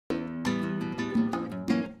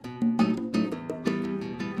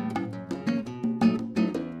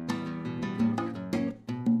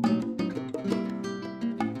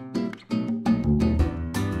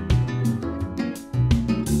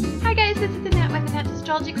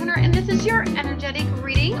Astrology Corner, and this is your energetic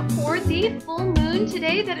reading for the full moon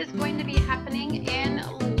today that is going to be happening in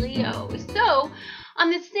Leo. So, on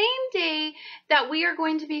the same day that we are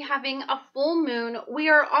going to be having a full moon, we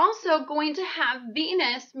are also going to have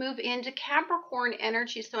Venus move into Capricorn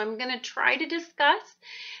energy. So I'm going to try to discuss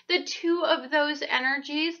the two of those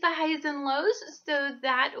energies, the highs and lows, so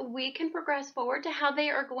that we can progress forward to how they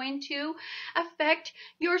are going to affect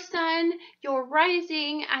your sun, your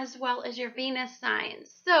rising, as well as your Venus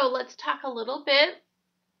signs. So let's talk a little bit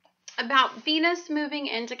about Venus moving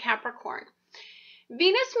into Capricorn.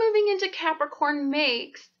 Venus moving into Capricorn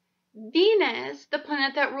makes Venus, the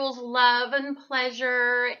planet that rules love and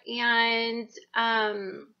pleasure and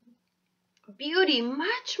beauty,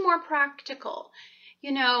 much more practical.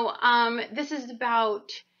 You know, this is about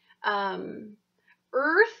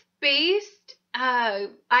earth-based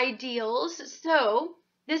ideals. So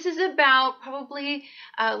this is about probably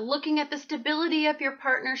looking at the stability of your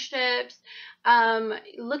partnerships,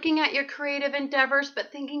 looking at your creative endeavors,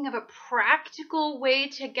 but thinking of a practical way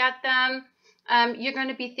to get them. You're going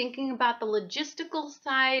to be thinking about the logistical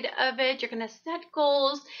side of it. You're going to set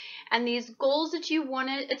goals, and these goals that you want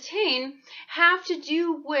to attain have to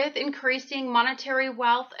do with increasing monetary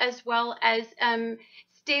wealth, as well as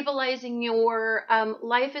stabilizing your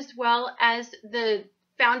life, as well as the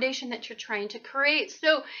foundation that you're trying to create.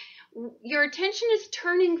 So your attention is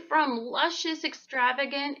turning from luscious,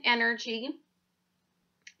 extravagant energy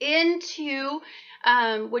into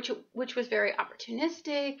which was very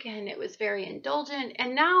opportunistic, and it was very indulgent,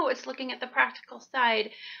 and now it's looking at the practical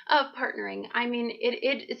side of partnering. I mean,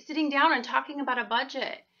 it's sitting down and talking about a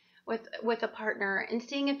budget with a partner and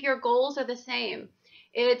seeing if your goals are the same.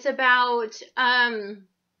 It's about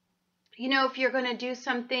you know, if you're going to do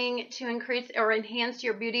something to increase or enhance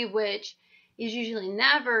your beauty, which is usually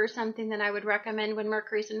never something that I would recommend when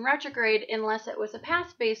Mercury's in retrograde, unless it was a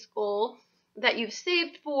past-based goal that you've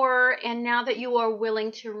saved for, and now that you are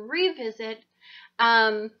willing to revisit,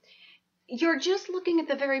 you're just looking at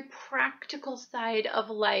the very practical side of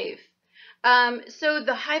life. So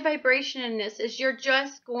the high vibration in this is you're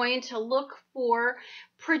just going to look for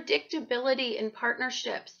predictability in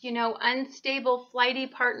partnerships. You know, unstable, flighty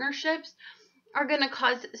partnerships are going to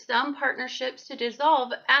cause some partnerships to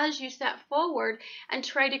dissolve as you step forward and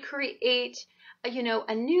try to create, you know,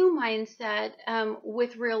 a new mindset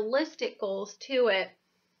with realistic goals to it.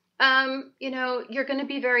 You know, you're going to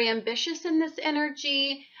be very ambitious in this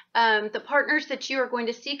energy. The partners that you are going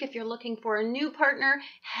to seek, if you're looking for a new partner,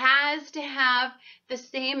 has to have the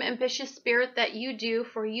same ambitious spirit that you do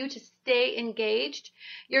for you to stay engaged.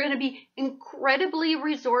 You're going to be incredibly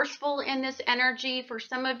resourceful in this energy. For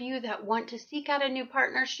some of you that want to seek out a new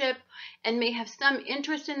partnership and may have some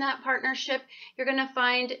interest in that partnership, you're going to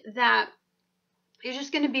find that you're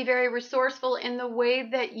just going to be very resourceful in the way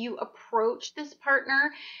that you approach this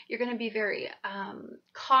partner. You're going to be very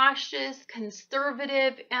cautious,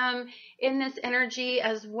 conservative in this energy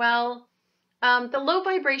as well. The low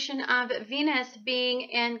vibration of Venus being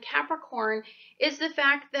in Capricorn is the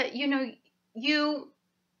fact that, you know, you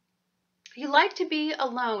like to be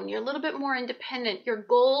alone. You're a little bit more independent. You're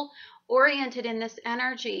goal-oriented in this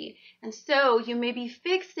energy. And so you may be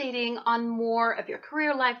fixating on more of your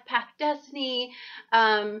career, life, path, destiny.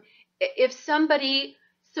 If somebody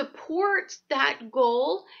supports that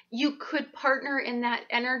goal, you could partner in that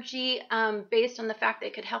energy based on the fact they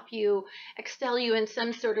could help you excel you in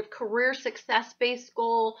some sort of career success-based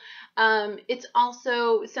goal. It's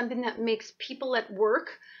also something that makes people at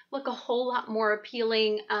work look a whole lot more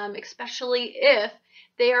appealing, especially if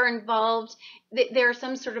they are involved, they're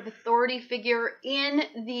some sort of authority figure in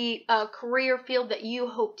the career field that you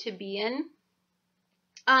hope to be in.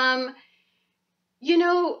 You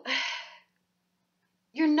know,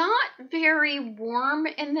 you're not very warm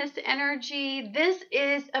in this energy. This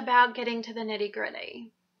is about getting to the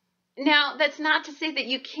nitty-gritty. Now, that's not to say that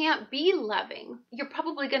you can't be loving. You're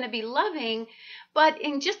probably going to be loving, but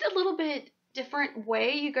in just a little bit different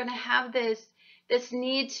way. You're going to have this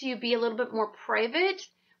need to be a little bit more private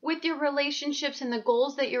with your relationships and the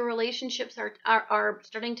goals that your relationships are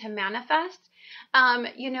starting to manifest.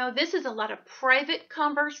 You know, this is a lot of private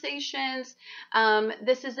conversations.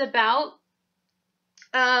 This is about,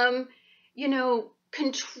 you know,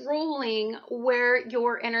 controlling where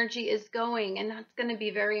your energy is going, and that's going to be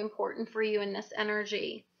very important for you in this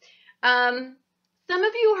energy. Some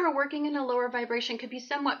of you who are working in a lower vibration could be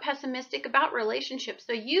somewhat pessimistic about relationships.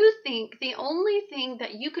 So you think the only thing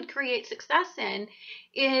that you could create success in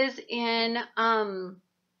is in,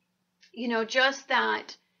 you know, just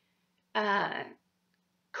that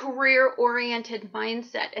career-oriented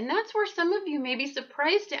mindset. And that's where some of you may be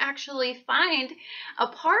surprised to actually find a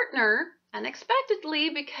partner unexpectedly,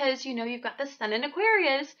 because you've got the sun in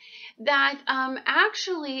Aquarius that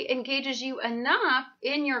actually engages you enough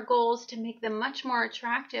in your goals to make them much more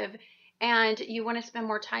attractive, and you want to spend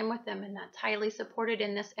more time with them, and that's highly supported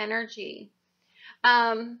in this energy.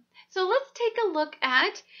 So let's take a look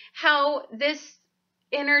at how this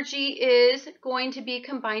energy is going to be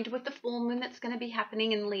combined with the full moon that's going to be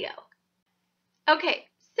happening in Leo. Okay,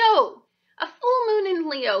 so a full moon in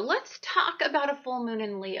Leo. Let's talk about a full moon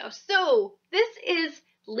in Leo. So this is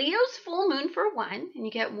Leo's full moon for one, and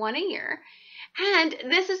you get one a year. And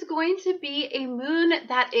this is going to be a moon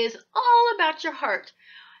that is all about your heart.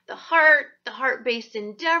 The heart-based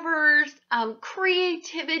endeavors,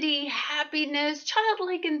 creativity, happiness,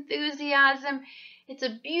 childlike enthusiasm. It's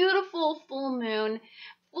a beautiful full moon.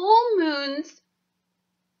 Full moons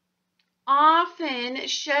often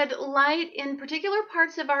shed light in particular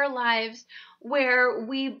parts of our lives where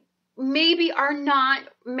we maybe are not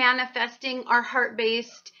manifesting our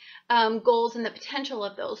heart-based goals and the potential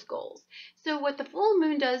of those goals. So what the full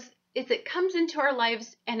moon does is it comes into our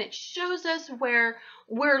lives and it shows us where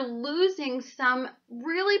we're losing some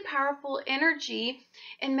really powerful energy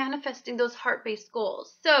in manifesting those heart-based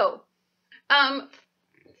goals. So,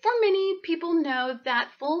 for many people know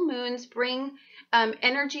that full moons bring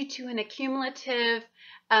energy to an accumulative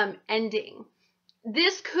ending.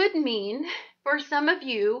 This could mean, for some of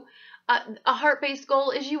you, a heart-based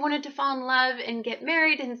goal is you wanted to fall in love and get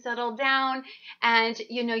married and settle down, and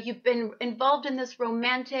you've been involved in this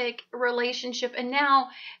romantic relationship, and now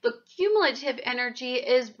the cumulative energy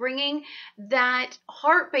is bringing that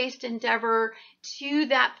heart-based endeavor to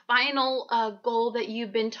that final goal that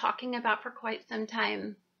you've been talking about for quite some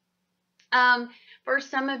time. For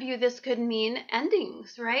some of you, this could mean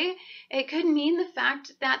endings, right? It could mean the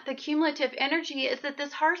fact that the cumulative energy is that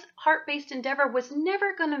this heart-based endeavor was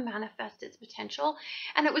never going to manifest its potential,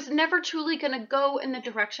 and it was never truly going to go in the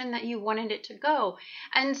direction that you wanted it to go.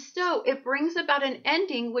 And so it brings about an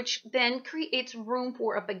ending, which then creates room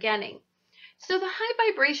for a beginning. So the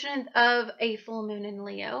high vibration of a full moon in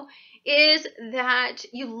Leo is that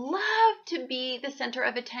you love to be the center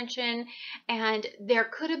of attention, and there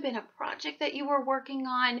could have been a project that you were working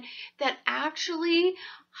on that actually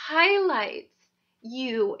highlights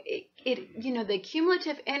you. The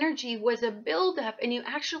cumulative energy was a buildup, and you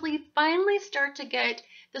actually finally start to get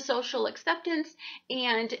the social acceptance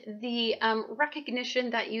and the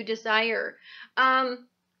recognition that you desire.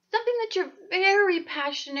 Something that you're very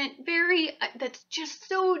passionate, that's just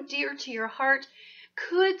so dear to your heart,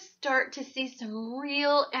 could start to see some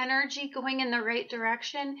real energy going in the right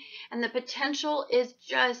direction, and the potential is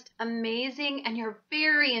just amazing, and you're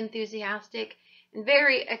very enthusiastic and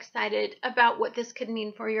very excited about what this could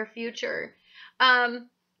mean for your future. In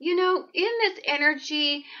this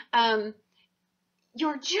energy,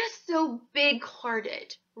 you're just so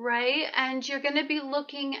big-hearted, right? And you're going to be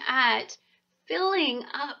looking at filling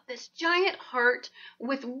up this giant heart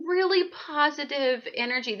with really positive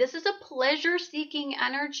energy. This is a pleasure-seeking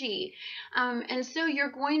energy. And so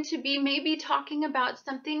you're going to be maybe talking about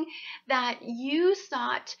something that you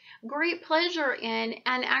sought great pleasure in,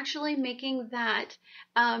 and actually making that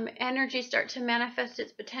energy start to manifest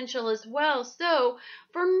its potential as well. So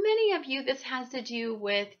for many of you, this has to do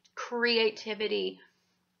with creativity.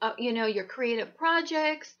 Your creative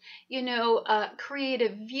projects,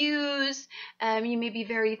 creative views. You may be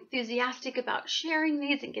very enthusiastic about sharing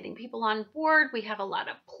these and getting people on board. We have a lot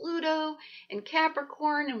of Pluto in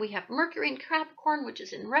Capricorn, and we have Mercury in Capricorn, which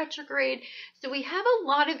is in retrograde. So we have a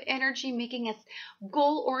lot of energy making us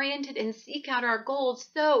goal-oriented and seek out our goals.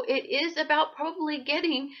 So it is about probably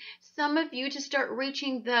getting some of you to start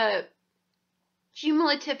reaching the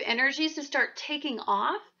cumulative energies to start taking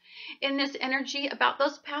off in this energy about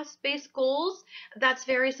those past-based goals. That's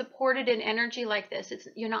very supported in energy like this.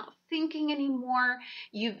 You're not thinking anymore.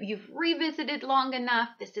 You've revisited long enough.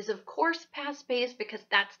 This is, of course, past-based, because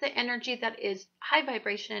that's the energy that is high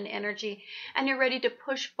vibration energy, and you're ready to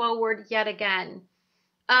push forward yet again.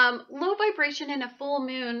 Low vibration in a full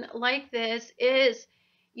moon like this is,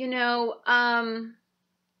 if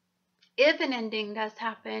an ending does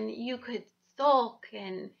happen, you could sulk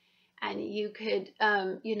and you could,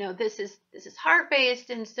 this is heart-based,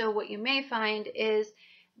 and so what you may find is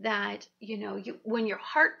that, when your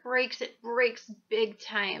heart breaks, it breaks big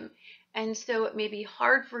time. And so it may be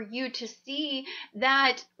hard for you to see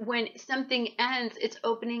that when something ends, it's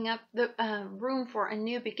opening up the room for a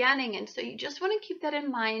new beginning. And so you just want to keep that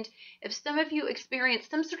in mind. If some of you experience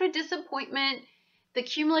some sort of disappointment, the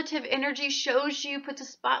cumulative energy shows you, puts a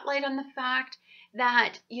spotlight on the fact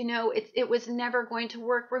that, you know, it was never going to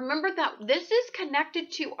work. Remember that this is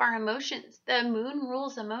connected to our emotions. The moon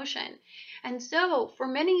rules emotion. And so for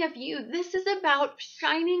many of you, this is about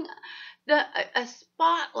shining a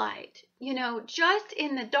spotlight, you know, just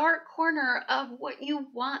in the dark corner of what you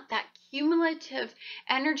want, that cumulative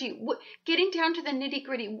energy, getting down to the nitty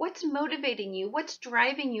gritty. What's motivating you? What's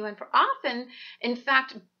driving you? And for often, in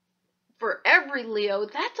fact, for every Leo,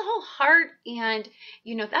 that's all heart and,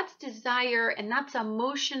 you know, that's desire and that's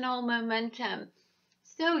emotional momentum.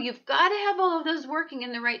 So you've got to have all of those working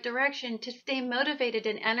in the right direction to stay motivated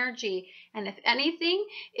in energy. And if anything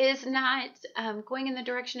is not going in the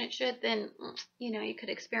direction it should, then, you know, you could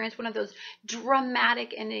experience one of those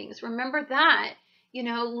dramatic endings. Remember that. You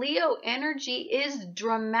know, Leo energy is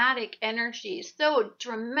dramatic energy. So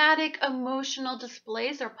dramatic emotional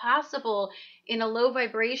displays are possible in a low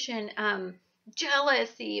vibration.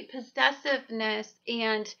 Jealousy, possessiveness,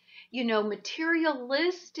 and, you know,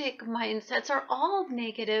 materialistic mindsets are all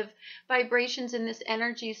negative vibrations in this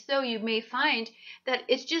energy. So you may find that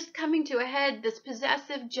it's just coming to a head, this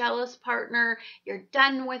possessive, jealous partner. You're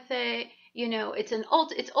done with it. You know, it's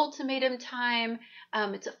ultimatum time.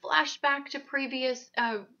 It's a flashback to previous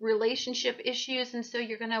relationship issues, and so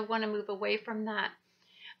you're going to want to move away from that.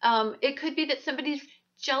 It could be that somebody's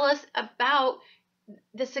jealous about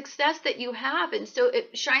the success that you have, and so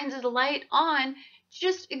it shines a light on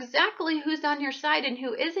just exactly who's on your side and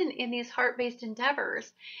who isn't in these heart-based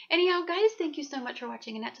endeavors. Anyhow, guys, thank you so much for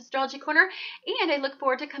watching Annette's Astrology Corner, and I look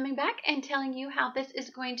forward to coming back and telling you how this is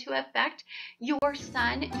going to affect your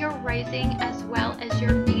sun, your rising, as well as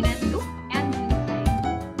your Venus and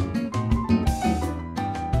moon sign.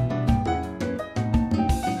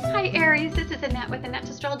 Hi, Aries. This is Annette with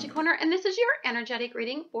Annette's Astrology Corner, and this is your energetic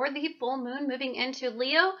reading for the full moon moving into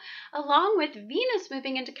Leo, along with Venus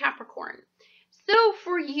moving into Capricorn. So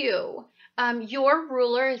for you, your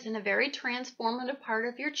ruler is in a very transformative part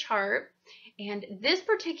of your chart, and this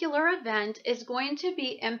particular event is going to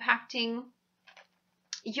be impacting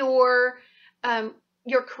your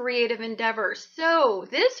creative endeavors. So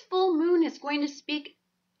this full moon is going to speak,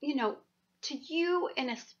 you know, to you in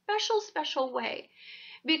a special way,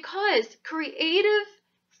 because creative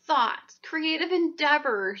thoughts, creative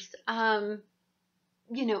endeavors,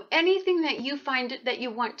 you know, anything that you find that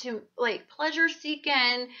you want to like pleasure seek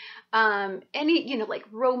in, any, you know, like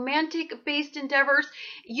romantic based endeavors,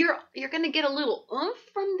 you're going to get a little oomph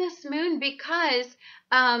from this moon, because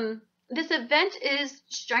this event is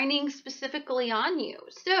shining specifically on you.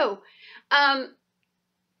 So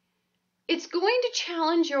it's going to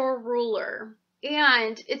challenge your ruler,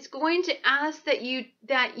 and it's going to ask that you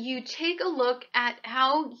take a look at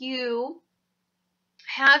how you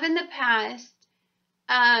have in the past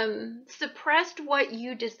suppressed what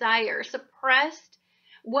you desire, suppressed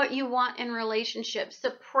what you want in relationships,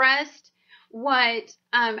 suppressed what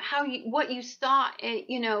you saw.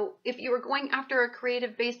 You know, if you were going after a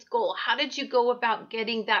creative based goal, how did you go about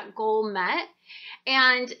getting that goal met?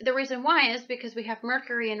 And the reason why is because we have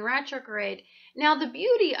Mercury in retrograde. Now, the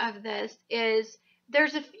beauty of this is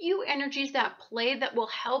there's a few energies that play that will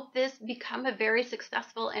help this become a very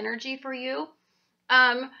successful energy for you.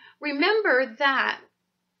 Remember that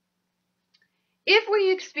if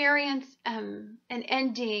we experience an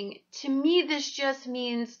ending, to me, this just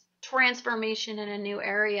means transformation in a new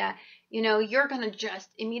area. You know, you're going to just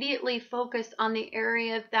immediately focus on the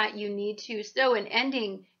area that you need to. So an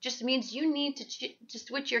ending just means you need to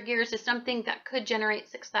switch your gears to something that could generate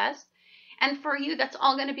success. And for you, that's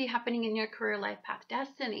all going to be happening in your career, life path,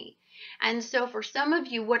 destiny. And so for some of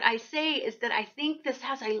you, what I say is that I think this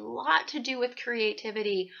has a lot to do with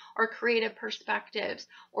creativity or creative perspectives,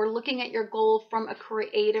 or looking at your goal from a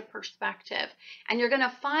creative perspective. And you're going to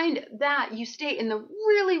find that you stay in the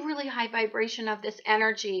really high vibration of this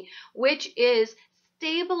energy, which is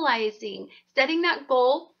stabilizing, setting that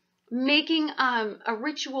goal, making a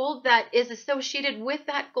ritual that is associated with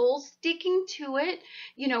that goal, sticking to it,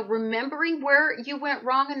 you know, remembering where you went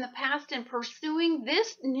wrong in the past and pursuing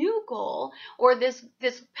this new goal or this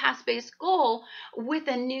past-based goal with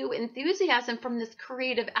a new enthusiasm from this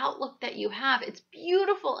creative outlook that you have. It's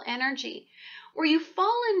beautiful energy. Where you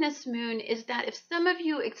fall in this moon is that if some of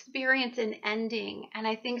you experience an ending, and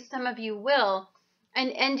I think some of you will,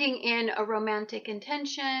 an ending in a romantic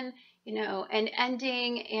intention, you know, an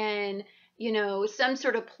ending in, you know, some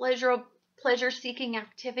sort of pleasure-seeking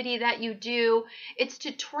activity that you do. It's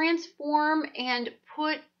to transform and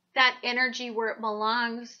put that energy where it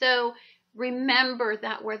belongs. So remember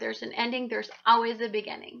that where there's an ending, there's always a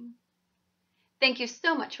beginning. Thank you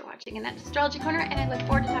so much for watching Annette's Astrology Corner, and I look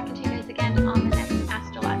forward to talking to you guys again on the next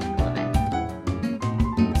astrological event.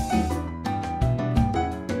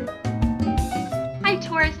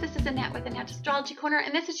 Taurus, this is Annette with Annette Astrology Corner,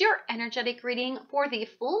 and this is your energetic reading for the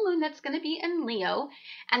full moon that's going to be in Leo.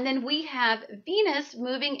 And then we have Venus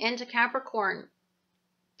moving into Capricorn.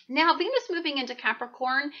 Now, Venus moving into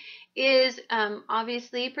Capricorn is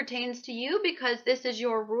obviously pertains to you because this is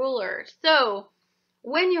your ruler. So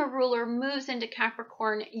when your ruler moves into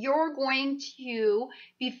Capricorn, you're going to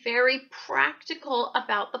be very practical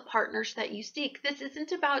about the partners that you seek. This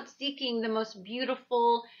isn't about seeking the most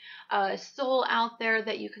beautiful soul out there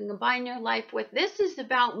that you can combine your life with. This is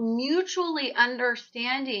about mutually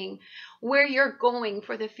understanding where you're going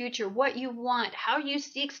for the future, what you want, how you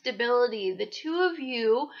seek stability. The two of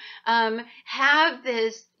you have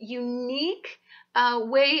this unique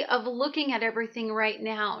way of looking at everything right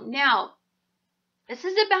now. Now, this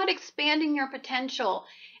is about expanding your potential.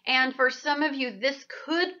 And for some of you, this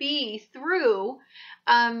could be through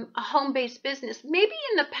a home-based business. Maybe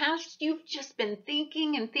in the past, you've just been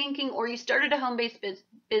thinking and thinking, or you started a home-based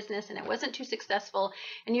business and it wasn't too successful.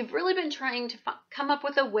 And you've really been trying to come up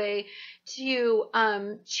with a way to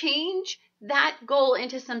change that goal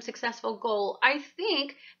into some successful goal. I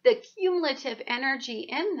think the cumulative energy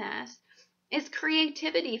in this is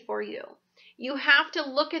creativity for you. You have to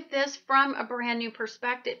look at this from a brand new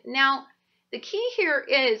perspective. Now, the key here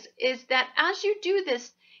is that as you do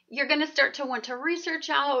this, you're going to start to want to research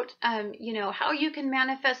out, how you can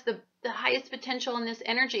manifest the highest potential in this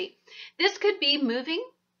energy. This could be moving,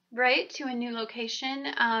 right, to a new location.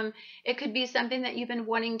 It could be something that you've been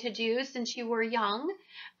wanting to do since you were young.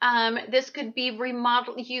 This could be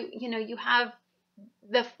remodel. You have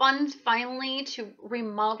the funds finally to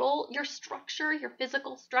remodel your structure, your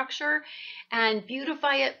physical structure, and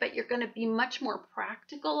beautify it, but you're going to be much more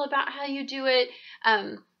practical about how you do it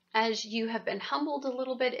as you have been humbled a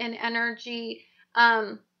little bit in energy.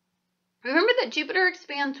 Remember that Jupiter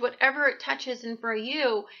expands whatever it touches, and for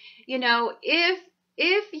you,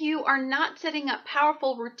 if you are not setting up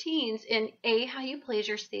powerful routines in how you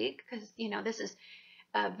pleasure seek, because this is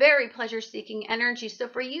very pleasure-seeking energy. So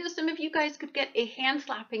for you, some of you guys could get a hand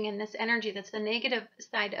slapping in this energy. That's the negative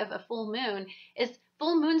side of a full moon, is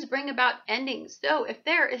full moons bring about endings. So if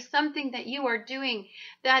there is something that you are doing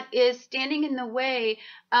that is standing in the way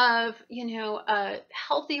of, a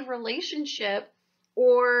healthy relationship,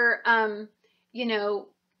 or,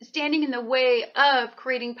 standing in the way of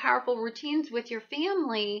creating powerful routines with your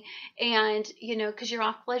family, and because you're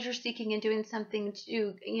off pleasure seeking and doing something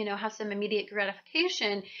to have some immediate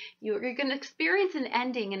gratification, you're going to experience an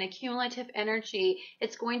ending and a cumulative energy.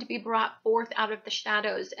 It's going to be brought forth out of the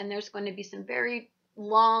shadows, and there's going to be some very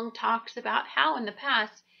long talks about how in the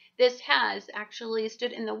past this has actually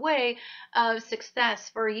stood in the way of success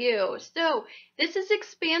for you. So this is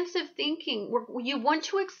expansive thinking. You want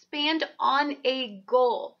to expand on a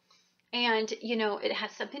goal. And, it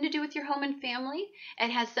has something to do with your home and family.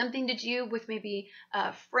 It has something to do with maybe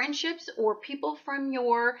friendships or people from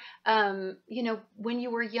your, when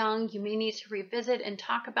you were young, you may need to revisit and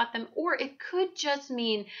talk about them. Or it could just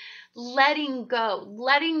mean letting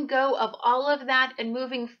go of all of that and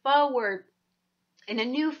moving forward in a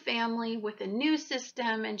new family with a new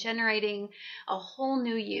system and generating a whole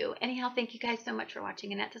new you. Anyhow, thank you guys so much for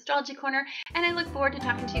watching Annette's Astrology Corner, and I look forward to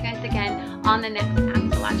talking to you guys again on the next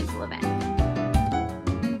astrological event.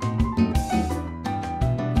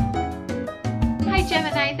 Hi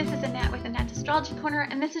Gemini, this is Annette with Annette's Astrology Corner,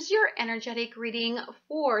 and this is your energetic reading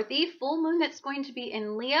for the full moon that's going to be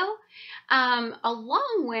in Leo,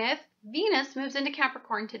 along with Venus moves into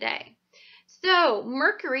Capricorn today. So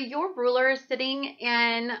Mercury, your ruler, is sitting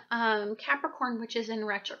in Capricorn, which is in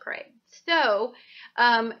retrograde. So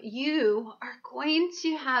you are going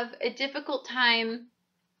to have a difficult time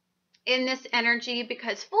in this energy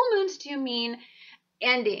because full moons do mean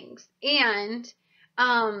endings. And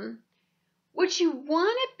what you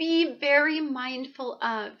want to be very mindful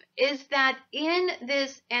of is that in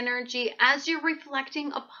this energy, as you're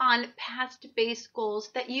reflecting upon past base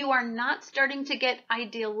goals, that you are not starting to get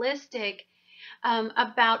idealistic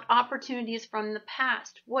about opportunities from the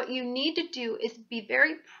past. What you need to do is be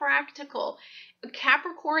very practical.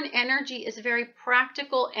 Capricorn energy is very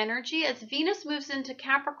practical energy. As Venus moves into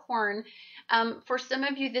Capricorn, for some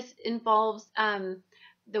of you, this involves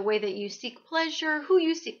the way that you seek pleasure, who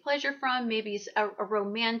you seek pleasure from. Maybe it's a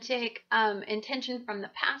romantic intention from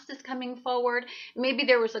the past is coming forward. Maybe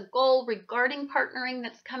there was a goal regarding partnering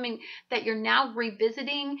that's coming that you're now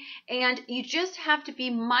revisiting, and you just have to be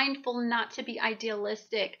mindful not to be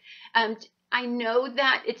idealistic. I know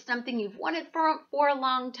that it's something you've wanted for a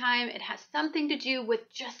long time. It has something to do with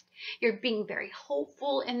just you're being very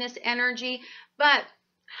hopeful in this energy, but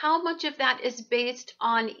how much of that is based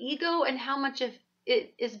on ego and how much of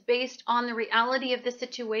it is based on the reality of the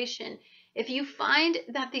situation. If you find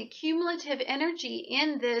that the cumulative energy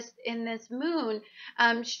in this moon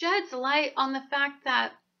sheds light on the fact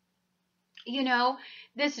that, you know,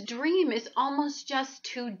 this dream is almost just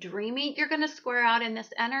too dreamy, you're going to square out in this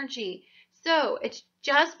energy. So it's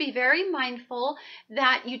just be very mindful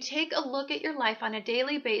that you take a look at your life on a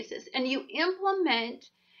daily basis and you implement,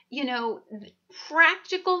 you know,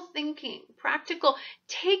 practical thinking,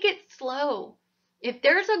 take it slow. If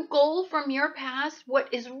there's a goal from your past,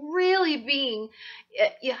 what is really being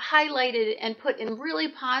highlighted and put in really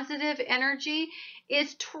positive energy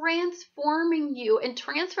is transforming you. And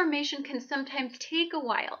transformation can sometimes take a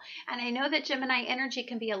while. And I know that Gemini energy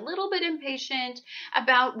can be a little bit impatient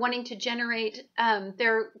about wanting to generate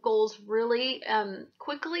their goals really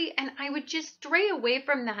quickly. And I would just stray away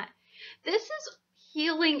from that. This is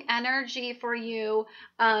healing energy for you.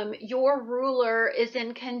 Your ruler is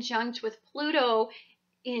in conjunct with Pluto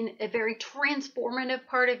in a very transformative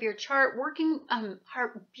part of your chart, working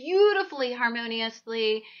beautifully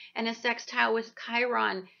harmoniously in a sextile with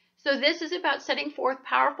Chiron. So this is about setting forth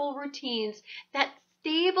powerful routines that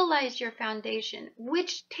stabilize your foundation,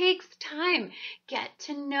 which takes time. Get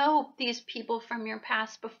to know these people from your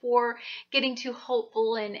past before getting too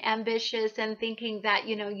hopeful and ambitious and thinking that,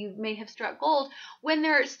 you know, you may have struck gold, when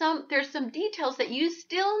there's some details that you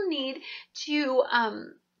still need to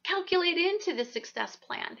calculate into the success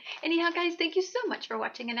plan. Anyhow, guys, thank you so much for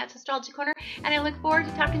watching Annette's Astrology Corner, and I look forward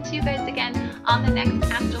to talking to you guys again on the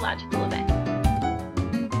next astrological event.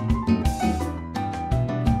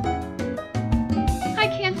 Hi,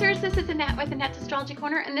 Cancers. This is Annette with Annette's Astrology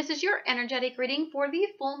Corner, and this is your energetic reading for the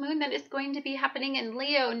full moon that is going to be happening in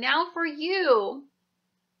Leo. Now for you,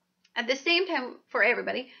 at the same time for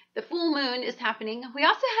everybody, the full moon is happening. We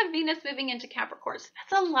also have Venus moving into Capricorn. So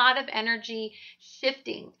that's a lot of energy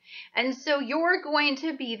shifting. And so you're going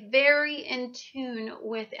to be very in tune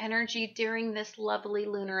with energy during this lovely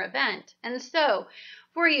lunar event. And so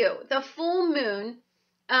for you, the full moon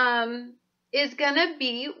is going to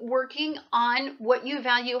be working on what you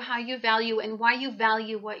value, how you value, and why you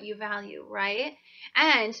value what you value, right?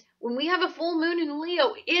 And when we have a full moon in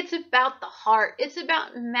Leo, it's about the heart. It's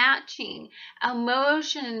about matching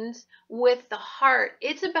emotions with the heart.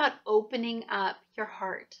 It's about opening up your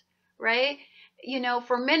heart, right? You know,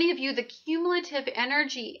 for many of you, the cumulative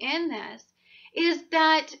energy in this is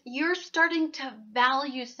that you're starting to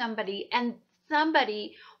value somebody and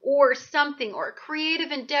somebody or something or a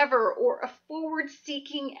creative endeavor or a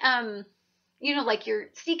forward-seeking, you know, like you're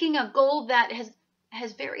seeking a goal that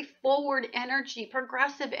has very forward energy,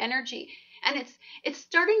 progressive energy. And it's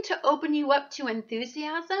starting to open you up to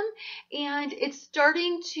enthusiasm, and it's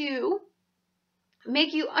starting to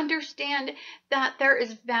make you understand that there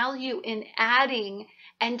is value in adding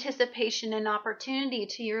anticipation and opportunity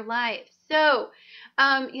to your life. So,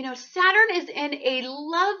 you know, Saturn is in a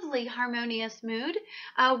lovely harmonious mood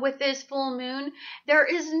with this full moon. There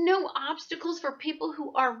is no obstacles for people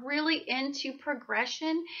who are really into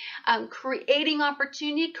progression, creating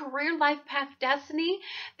opportunity, career, life path, destiny.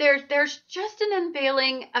 There's just an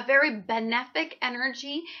unveiling, a very benefic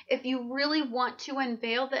energy if you really want to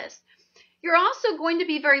unveil this. You're also going to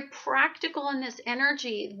be very practical in this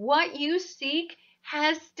energy. What you seek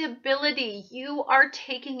has stability. You are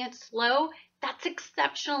taking it slow. That's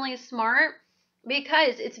exceptionally smart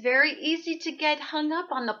because it's very easy to get hung up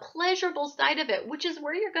on the pleasurable side of it, which is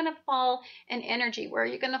where you're going to fall in energy, where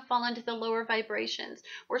you're going to fall into the lower vibrations,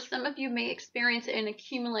 where some of you may experience an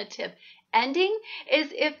accumulative ending is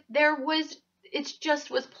if there was it just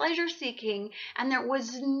was pleasure seeking and there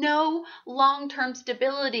was no long-term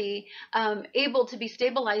stability able to be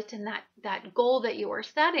stabilized in that goal that you are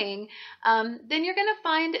setting, then you're going to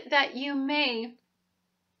find that you may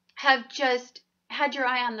have just had your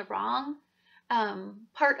eye on the wrong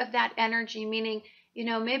part of that energy, meaning, you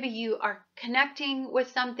know, maybe you are connecting with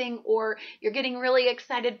something or you're getting really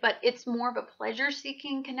excited, but it's more of a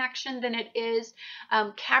pleasure-seeking connection than it is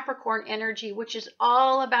Capricorn energy, which is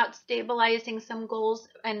all about stabilizing some goals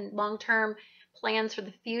and long-term plans for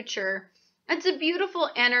the future. It's a beautiful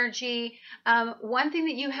energy. One thing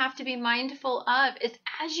that you have to be mindful of is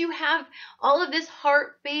as you have all of this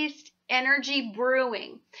heart-based energy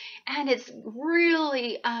brewing and it's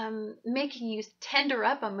really making you tender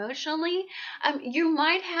up emotionally, you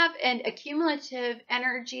might have an accumulative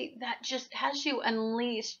energy that just has you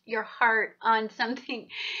unleash your heart on something.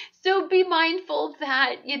 So be mindful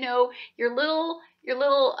that, you know, your little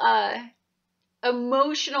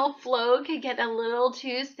emotional flow can get a little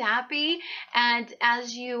too sappy, and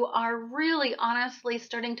as you are really honestly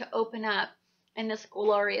starting to open up in this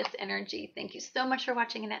glorious energy. Thank you so much for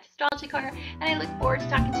watching Annette's Astrology Corner, and I look forward to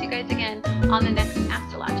talking to you guys again on the next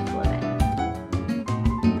astrological event.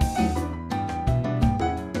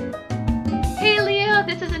 Hey Leo,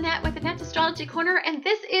 this is Annette with Annette's Astrology Corner, and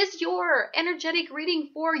this is your energetic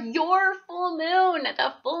reading for your full moon,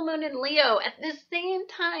 the full moon in Leo. At the same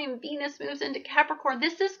time, Venus moves into Capricorn.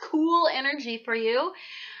 This is cool energy for you.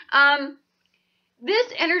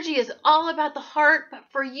 This energy is all about the heart, but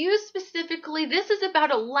for you specifically, this is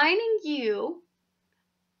about aligning you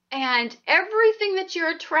and everything that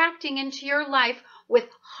you're attracting into your life with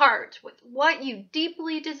heart, with what you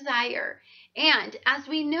deeply desire. And as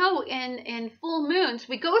we know in full moons,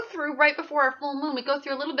 we go through, right before our full moon, we go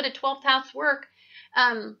through a little bit of 12th house work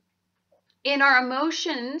in our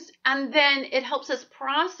emotions, and then it helps us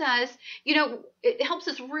process, it helps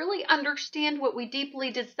us really understand what we deeply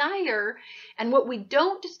desire and what we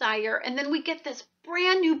don't desire, and then we get this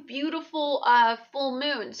brand new beautiful full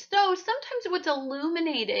moon. So sometimes what's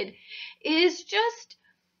illuminated is just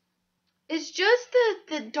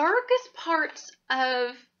the darkest parts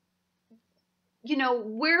of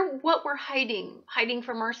what we're hiding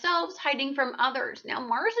from ourselves, hiding from others. Now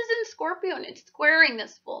Mars is in Scorpio and it's squaring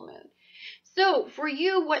this full moon. So for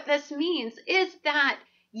you, what this means is that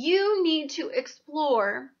you need to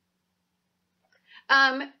explore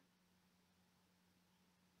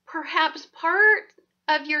perhaps part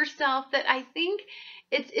of yourself that I think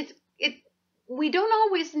we don't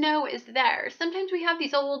always know is there. Sometimes we have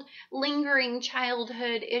these old lingering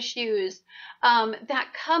childhood issues that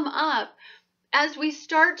come up as we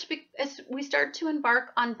start to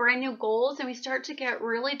embark on brand new goals, and we start to get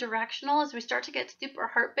really directional, as we start to get super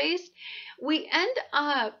heart-based, we end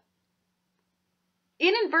up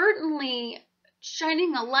inadvertently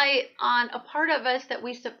shining a light on a part of us that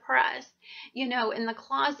we suppress, in the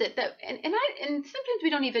closet, that and sometimes we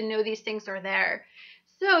don't even know these things are there.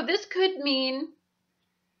 So this could mean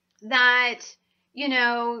that,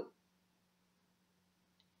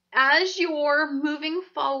 as you're moving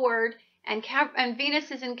forward, and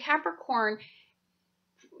Venus is in Capricorn,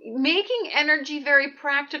 making energy very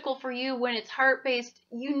practical for you when it's heart-based,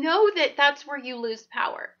 that's where you lose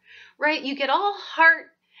power, right? You get all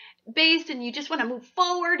heart-based and you just want to move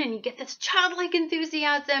forward, and you get this childlike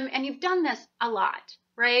enthusiasm, and you've done this a lot,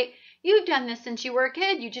 right? You've done this since you were a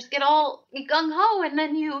kid. You just get all gung-ho, and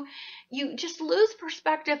then you just lose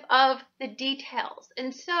perspective of the details.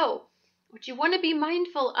 And so what you want to be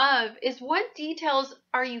mindful of is, what details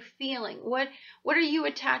are you feeling? What are you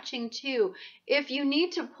attaching to? If you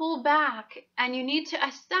need to pull back and you need to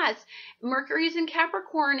assess, Mercury's in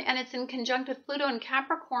Capricorn and it's in conjunct with Pluto in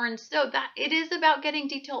Capricorn, so that it is about getting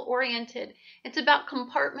detail oriented. It's about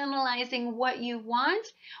compartmentalizing what you want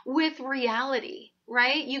with reality,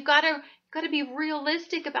 right? You've got to be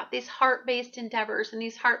realistic about these heart-based endeavors and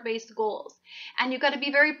these heart-based goals. And you've got to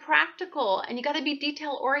be very practical, and you got to be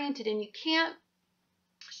detail-oriented, and you can't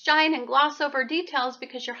shine and gloss over details,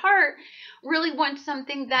 because your heart really wants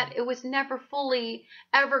something that it was never fully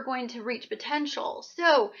ever going to reach potential.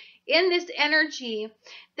 So in this energy,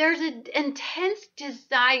 there's an intense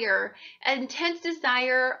desire,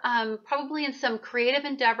 probably in some creative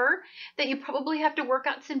endeavor that you probably have to work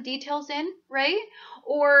out some details in, right?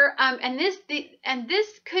 Or and this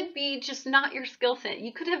could be just not your skill set.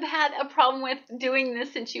 You could have had a problem with doing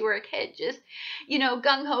this since you were a kid, just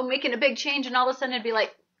gung-ho, making a big change, and all of a sudden it'd be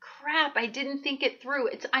like, crap, I didn't think it through.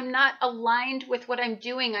 I'm not aligned with what I'm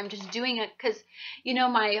doing. I'm just doing it because,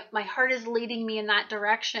 my heart is leading me in that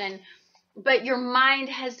direction, but your mind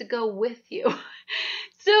has to go with you.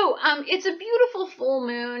 So, it's a beautiful full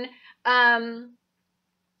moon.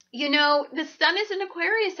 The sun is in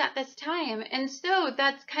Aquarius at this time, and so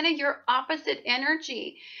that's kind of your opposite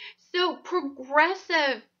energy. So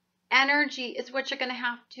progressive energy is what you're going to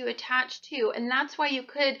have to attach to, and that's why you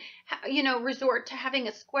could resort to having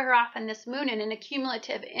a square off in this moon and an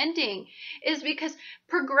accumulative ending, is because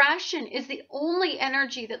progression is the only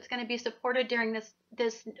energy that's going to be supported during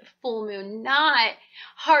this full moon, not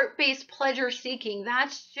heart-based pleasure seeking.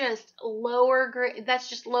 That's just lower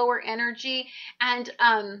energy, and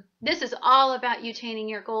this is all about you attaining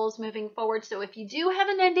your goals moving forward. So if you do have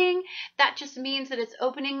an ending, that just means that it's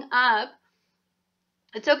opening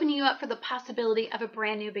you up for the possibility of a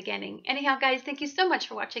brand new beginning. Anyhow, guys, thank you so much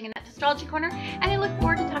for watching Annette's Astrology Corner, and I look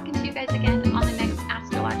forward to talking to you guys again on the next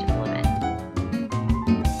astrological event.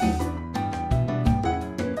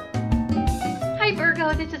 Hi,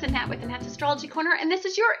 Virgo. This is Annette with Annette's Astrology Corner, and this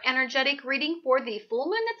is your energetic reading for the full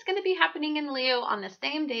moon that's going to be happening in Leo on the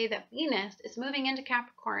same day that Venus is moving into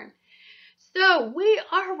Capricorn. So we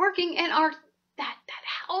are working in that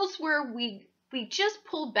house where we we just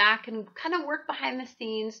pull back and kind of work behind the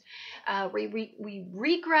scenes. We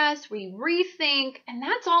regress, we rethink, and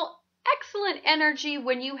that's all excellent energy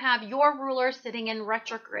when you have your ruler sitting in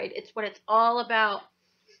retrograde. It's what it's all about.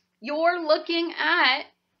 You're looking at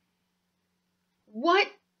what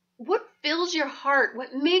fills your heart,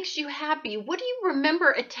 what makes you happy, what do you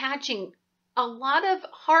remember attaching a lot of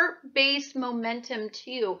heart-based momentum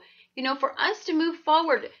to. You know, for us to move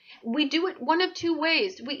forward, we do it one of two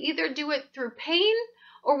ways. We either do it through pain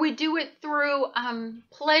or we do it through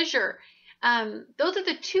pleasure. Those are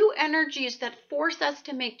the two energies that force us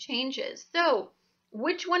to make changes. So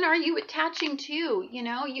which one are you attaching to? You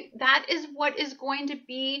know, that is what is going to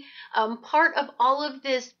be part of all of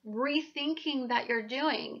this rethinking that you're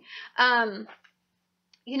doing.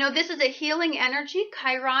 You know, this is a healing energy.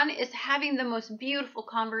 Chiron is having the most beautiful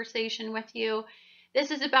conversation with you. This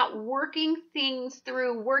is about working things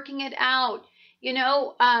through, working it out. You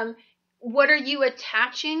know, what are you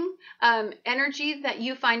attaching? Energy that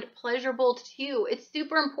you find pleasurable to you. It's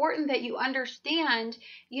super important that you understand,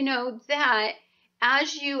 you know, that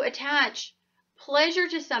as you attach pleasure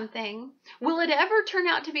to something, will it ever turn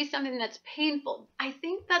out to be something that's painful? I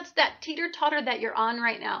think that's that teeter-totter that you're on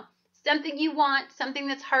right now. Something you want, something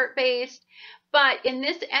that's heart-based. But in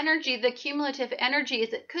this energy, the cumulative energy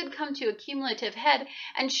is it could come to a cumulative head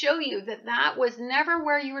and show you that that was never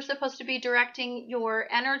where you were supposed to be directing your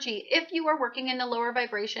energy. If you are working in a lower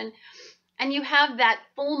vibration and you have that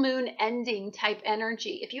full moon ending type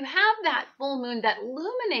energy, if you have that full moon that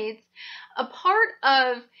illuminates a part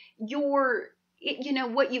of your, you know,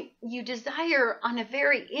 what you desire on a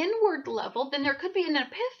very inward level, then there could be an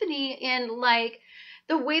epiphany in like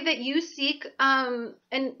the way that you seek and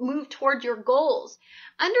move toward your goals.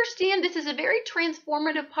 Understand this is a very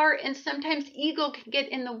transformative part, and sometimes ego can get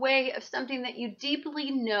in the way of something that you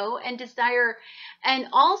deeply know and desire, and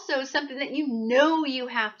also something that you know you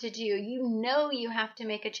have to do, you know you have to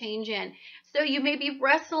make a change in. So you may be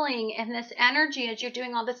wrestling in this energy as you're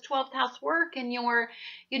doing all this 12th house work, and you're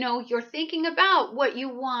thinking about what you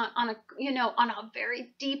want on a, you know, on a very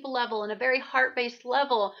deep level and a very heart-based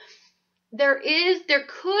level. There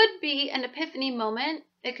could be an epiphany moment.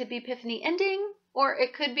 It could be epiphany ending, or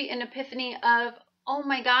it could be an epiphany of, oh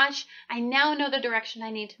my gosh, I now know the direction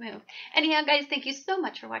I need to move. Anyhow, guys, thank you so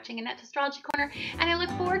much for watching Annette's Astrology Corner, and I look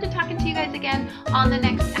forward to talking to you guys again on the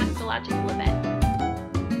next astrological event.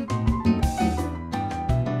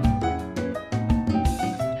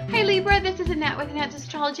 Hi Libra, this is Annette with Annette's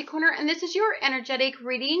Astrology Corner, and this is your energetic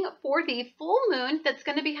reading for the full moon that's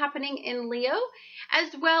going to be happening in Leo,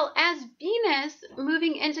 as well as Venus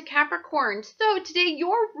moving into Capricorn. So today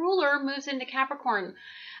your ruler moves into Capricorn,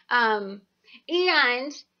 and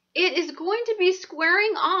it is going to be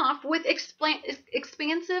squaring off with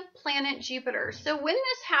expansive planet Jupiter. So when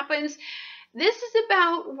this happens, this is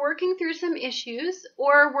about working through some issues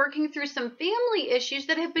or working through some family issues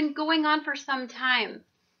that have been going on for some time.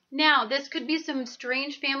 Now, this could be some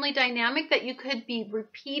strange family dynamic that you could be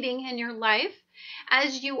repeating in your life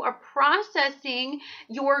as you are processing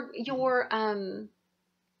your you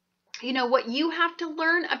know, what you have to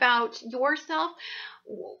learn about yourself.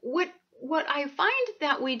 What I find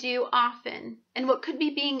that we do often, and what could be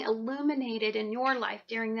being illuminated in your life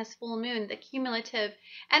during this full moon, the cumulative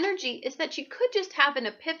energy, is that you could just have an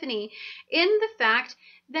epiphany in the fact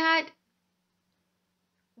that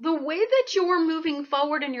the way that you're moving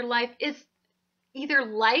forward in your life is either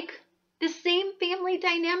like the same family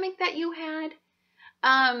dynamic that you had,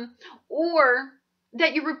 or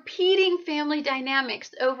that you're repeating family dynamics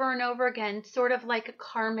over and over again, sort of like a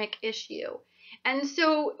karmic issue. And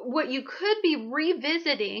so what you could be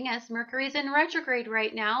revisiting, as Mercury's in retrograde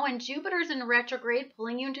right now and Jupiter's in retrograde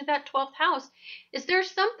pulling you into that 12th house, is there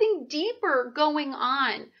something deeper going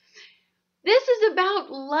on? This is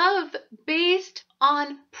about love based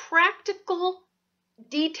on practical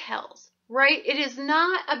details, right? It is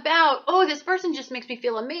not about, oh, this person just makes me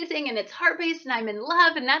feel amazing and it's heart-based and I'm in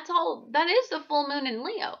love and that's all. That is the full moon in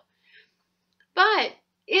Leo. But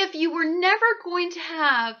if you were never going to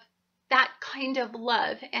have that kind of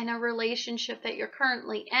love in a relationship that you're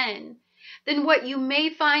currently in, then what you may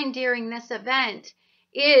find during this event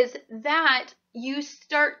is that you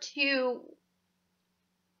start to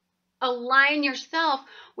align yourself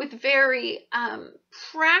with very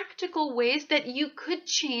practical ways that you could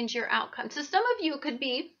change your outcome. So some of you could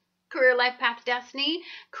be career, life, path, destiny,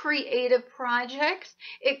 creative projects.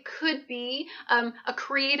 It could be a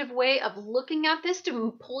creative way of looking at this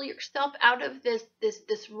to pull yourself out of this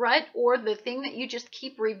rut, or the thing that you just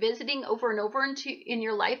keep revisiting over and over in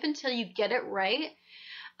your life until you get it right.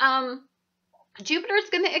 Jupiter is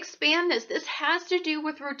going to expand this. This has to do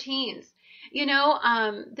with routines. You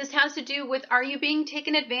know, this has to do with, are you being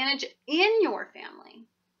taken advantage in your family?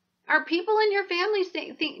 Are people in your family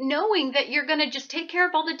knowing that you're going to just take care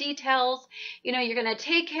of all the details? You know, you're going to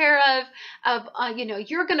take care you know,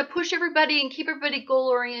 you're going to push everybody and keep everybody goal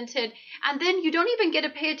oriented. And then you don't even get to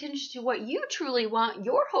pay attention to what you truly want,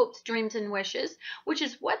 your hopes, dreams, and wishes, which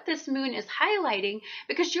is what this moon is highlighting,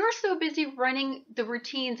 because you're so busy running the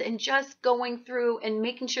routines and just going through and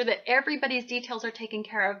making sure that everybody's details are taken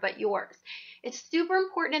care of but yours. It's super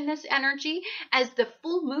important in this energy, as the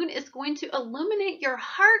full moon is going to illuminate your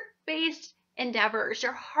heart-based endeavors,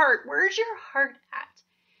 your heart. Where's your heart at?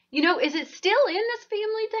 You know, is it still in this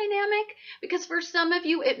family dynamic? Because for some of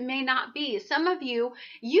you, it may not be. Some of you,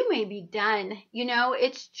 you may be done. You know,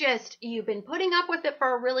 it's just, you've been putting up with it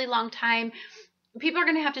for a really long time. People are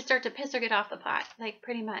going to have to start to piss or get off the pot, like,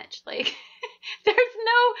 pretty much. Like, there's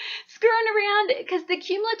no screwing around, because the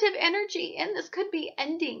cumulative energy in this could be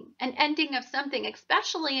ending, an ending of something,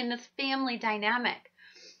 especially in this family dynamic.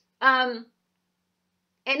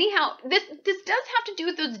 Anyhow, this does have to do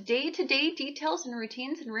with those day-to-day details and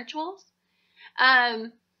routines and rituals.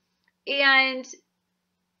 And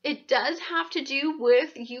it does have to do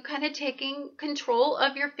with you kind of taking control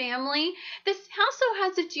of your family. This also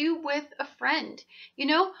has to do with a friend. You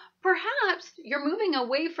know, perhaps you're moving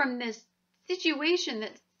away from this situation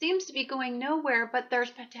that seems to be going nowhere, but there's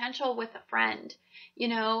potential with a friend. You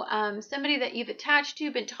know, somebody that you've attached to,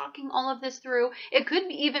 been talking all of this through. It could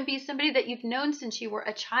even be somebody that you've known since you were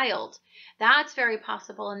a child. That's very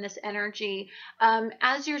possible in this energy.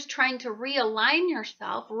 As you're trying to realign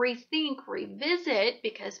yourself, rethink, revisit,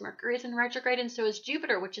 because Mercury is in retrograde and so is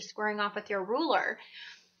Jupiter, which is squaring off with your ruler.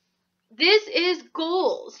 This is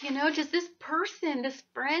goals. You know, does this person, this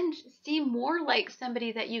friend, seem more like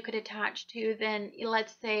somebody that you could attach to than,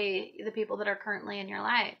 let's say, the people that are currently in your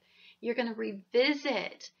life? You're going to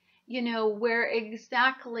revisit, you know, where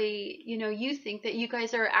exactly, you know, you think that you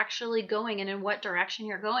guys are actually going and in what direction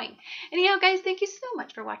you're going. Anyhow, guys, thank you so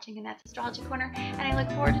much for watching Annette's Astrology Corner, and I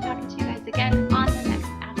look forward to talking to you guys again on the next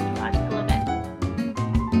astrological event.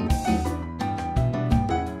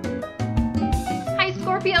 Hi,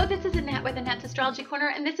 Scorpio. This is Annette with Annette's Astrology Corner,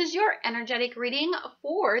 and this is your energetic reading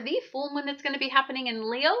for the full moon that's going to be happening in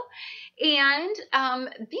Leo, and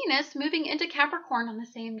Venus moving into Capricorn on the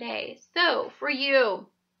same day. So for you,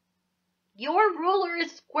 your ruler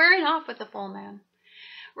is squaring off with the full moon,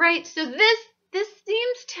 right? So this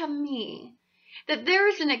seems to me that there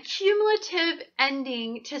is an accumulative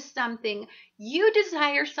ending to something. You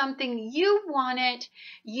desire something, you want it,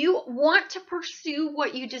 you want to pursue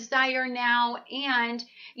what you desire now, and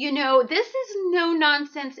you know, this is no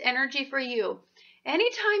nonsense energy for you.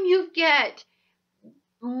 Anytime you get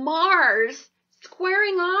Mars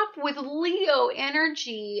squaring off with Leo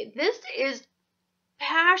energy, this is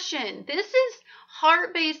passion. This is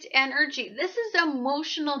heart-based energy. This is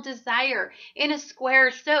emotional desire in a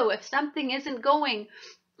square. So if something isn't going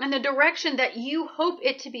in the direction that you hope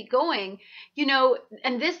it to be going, you know,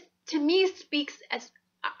 and this to me speaks as,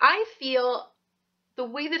 I feel, the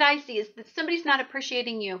way that I see is that somebody's not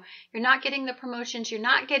appreciating you. You're not getting the promotions. You're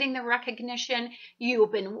not getting the recognition.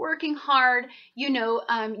 You've been working hard. You know,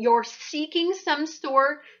 you're seeking some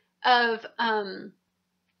sort of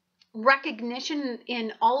recognition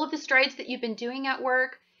in all of the strides that you've been doing at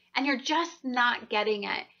work, and you're just not getting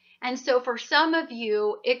it. And so for some of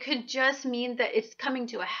you, it could just mean that it's coming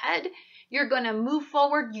to a head. You're going to move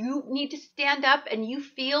forward. You need to stand up, and you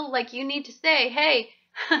feel like you need to say, hey,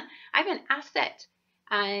 I'm an asset.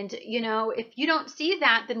 And, you know, if you don't see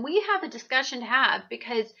that, then we have a discussion to have,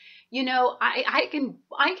 because, you know, I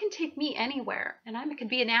can take me anywhere, and I can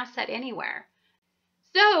be an asset anywhere.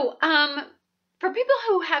 So, for people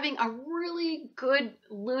who are having a really good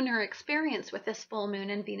lunar experience with this full moon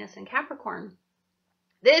and Venus in Capricorn,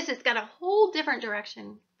 this has got a whole different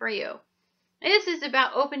direction for you. This is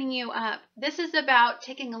about opening you up. This is about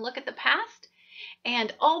taking a look at the past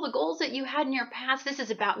and all the goals that you had in your past. This is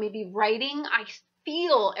about maybe writing. I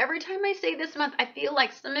feel every time I say this month, I feel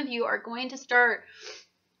like some of you are going to start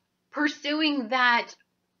pursuing that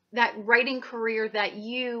writing career that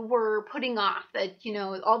you were putting off, that, you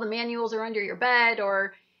know, all the manuals are under your bed,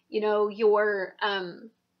 or, you know, your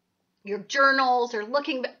journals, or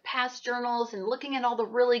looking past journals and looking at all the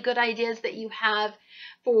really good ideas that you have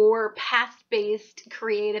for past-based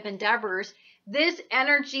creative endeavors. This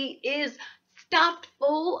energy is stuffed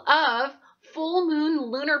full of full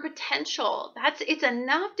moon lunar potential. It's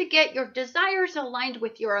enough to get your desires aligned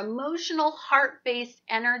with your emotional heart-based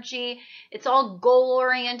energy. It's all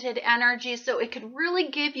goal-oriented energy, so it could really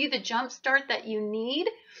give you the jump start that you need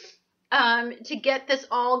to get this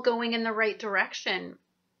all going in the right direction.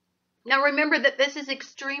 Now remember that this is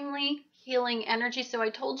extremely healing energy. So I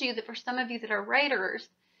told you that for some of you that are writers,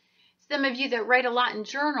 some of you that write a lot in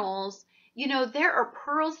journals, you know, there are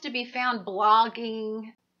pearls to be found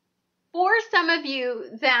blogging. For some of you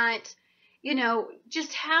that, you know,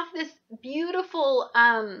 just have this beautiful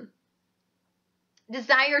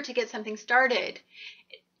desire to get something started,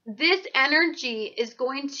 this energy is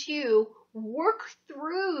going to work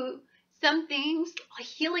through some things,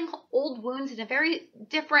 healing old wounds in a very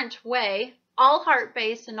different way, all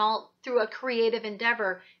heart-based and all through a creative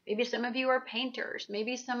endeavor. Maybe some of you are painters.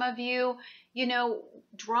 Maybe some of you, you know,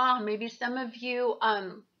 draw. Maybe some of you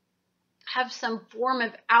have some form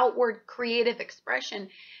of outward creative expression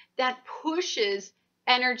that pushes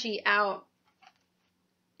energy out.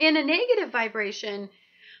 In a negative vibration,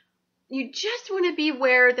 you just want to be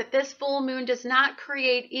aware that this full moon does not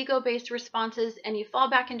create ego-based responses, and you fall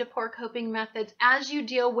back into poor coping methods as you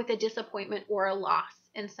deal with a disappointment or a loss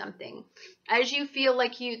in something. As you feel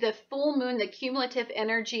like the full moon, the cumulative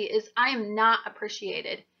energy is, I am not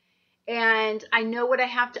appreciated, and I know what I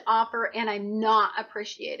have to offer, and I'm not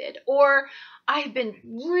appreciated. Or I've been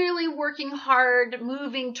really working hard,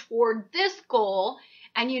 moving toward this goal,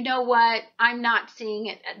 and you know what? I'm not seeing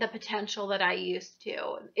it at the potential that I used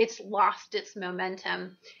to. It's lost its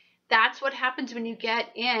momentum. That's what happens when you get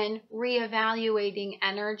in reevaluating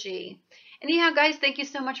energy. Anyhow, guys, thank you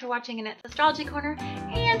so much for watching Annette's Astrology Corner,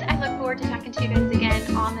 and I look forward to talking to you guys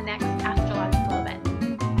again on the next astrological event.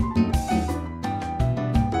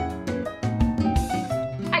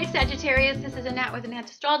 Hi, Sagittarius. This is Annette with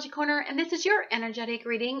Annette's Astrology Corner, and this is your energetic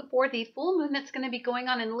reading for the full moon that's going to be going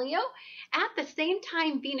on in Leo. At the same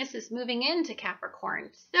time, Venus is moving into Capricorn.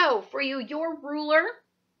 So for you, your ruler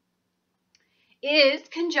is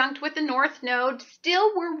conjunct with the North Node.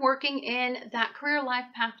 Still, we're working in that career, life,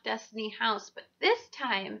 path, destiny house. But this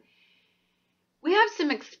time, we have some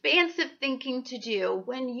expansive thinking to do.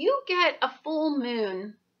 When you get a full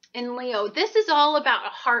moon in Leo, this is all about a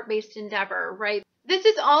heart-based endeavor, right? This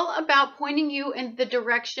is all about pointing you in the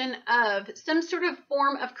direction of some sort of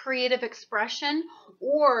form of creative expression,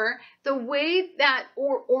 or the way that,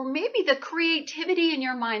 or maybe the creativity in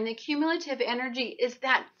your mind, the cumulative energy is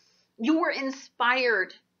that you're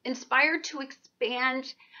inspired to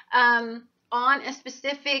expand on a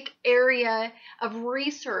specific area of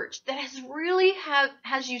research that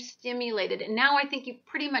has you stimulated. And now I think you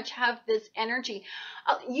pretty much have this energy.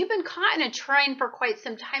 You've been caught in a trine for quite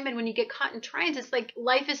some time, and when you get caught in trines, it's like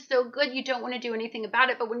life is so good you don't want to do anything about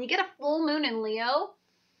it. But when you get a full moon in Leo,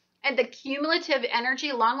 and the cumulative energy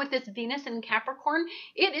along with this Venus in Capricorn,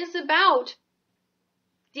 it is about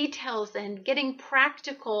details and getting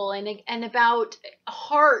practical, and about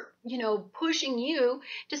heart, you know, pushing you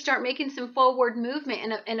to start making some forward movement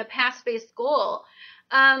in a past-based goal.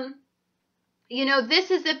 You know,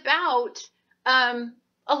 this is about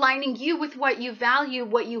aligning you with what you value,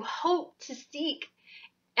 what you hope to seek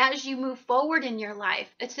as you move forward in your life.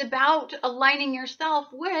 It's about aligning yourself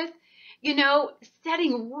with, you know,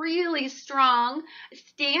 setting really strong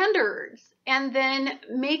standards, and then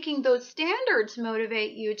making those standards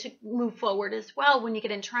motivate you to move forward as well when you get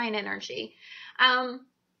in trine energy.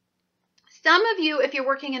 Some of you, if you're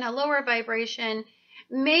working in a lower vibration,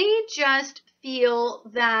 may just feel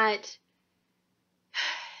that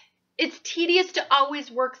it's tedious to always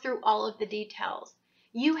work through all of the details.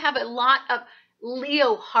 You have a lot of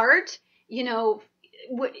Leo heart, you know,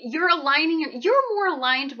 you're more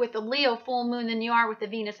aligned with the Leo full moon than you are with the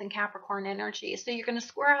Venus and Capricorn energy. So you're going to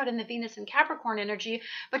square out in the Venus and Capricorn energy,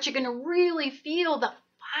 but you're going to really feel the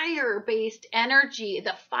fire-based energy,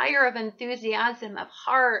 the fire of enthusiasm, of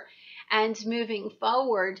heart, and moving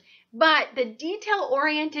forward. But the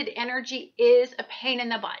detail-oriented energy is a pain in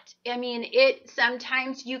the butt. I mean,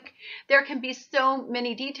 sometimes there can be so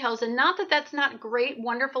many details, and not that that's not great,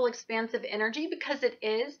 wonderful, expansive energy, because it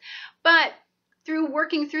is, but through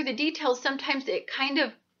working through the details, sometimes it kind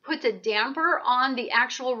of puts a damper on the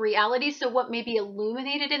actual reality. So what may be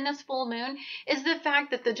illuminated in this full moon is the fact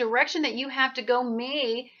that the direction that you have to go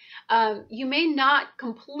you may not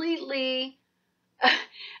completely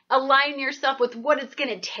align yourself with what it's going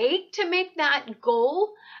to take to make that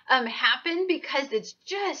goal happen, because it's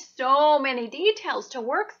just so many details to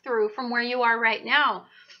work through from where you are right now.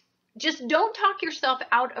 just don't talk yourself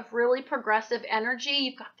out of really progressive energy.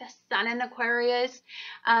 You've got the sun in Aquarius.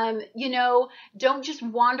 You know, don't just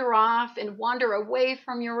wander off and wander away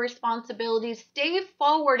from your responsibilities. Stay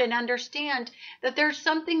forward and understand that there's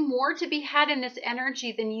something more to be had in this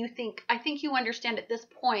energy than you think. I think you understand at this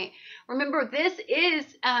point. Remember, this is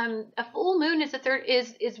a full moon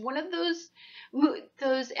is one of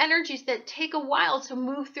those energies that take a while to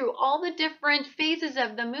move through all the different phases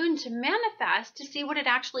of the moon to manifest, to see what it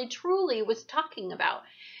actually truly was talking about.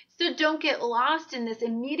 So don't get lost in this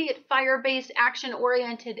immediate fire-based,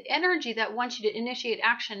 action-oriented energy that wants you to initiate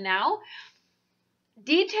action now.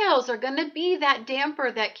 Details are going to be that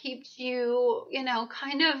damper that keeps you, you know,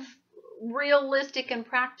 kind of realistic and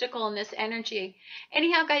practical in this energy.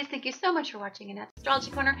 Anyhow, guys, thank you so much for watching Annette's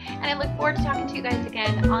Astrology Corner, and I look forward to talking to you guys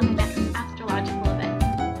again on the next astrological event.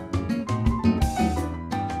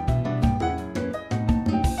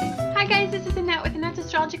 Hi guys, this is Annette with Annette's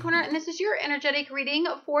Astrology Corner, and this is your energetic reading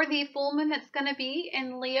for the full moon that's going to be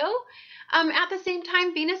in Leo. At the same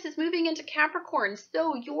time, Venus is moving into Capricorn,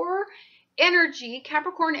 so your energy,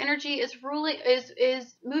 Capricorn energy, is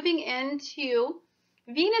moving into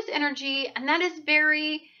Venus energy, and that is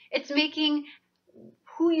it's making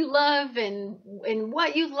who you love and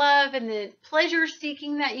what you love and the pleasure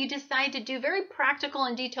seeking that you decide to do very practical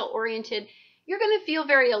and detail oriented. You're going to feel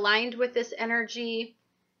very aligned with this energy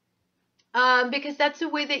because that's the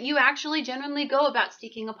way that you actually genuinely go about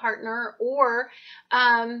seeking a partner, or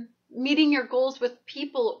meeting your goals with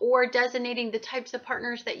people, or designating the types of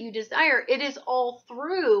partners that you desire. It is all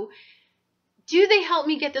through, do they help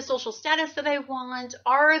me get the social status that I want?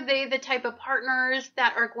 Are they the type of partners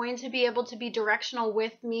that are going to be able to be directional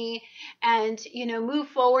with me and, you know, move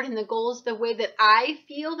forward in the goals the way that I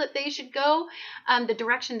feel that they should go, the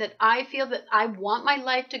direction that I feel that I want my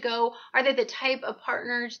life to go? Are they the type of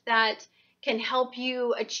partners that can help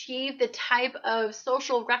you achieve the type of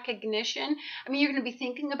social recognition? I mean, you're going to be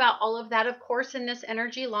thinking about all of that, of course, in this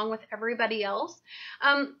energy, along with everybody else.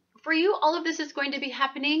 For you, all of this is going to be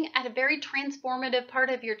happening at a very transformative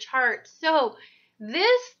part of your chart. So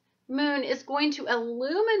this moon is going to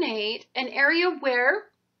illuminate an area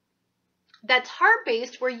that's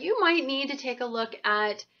heart-based, where you might need to take a look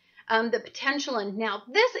at the potential. And now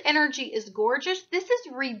this energy is gorgeous. This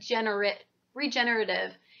is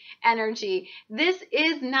regenerative energy. This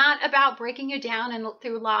is not about breaking you down and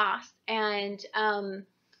through loss and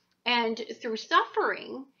through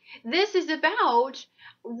suffering. This is about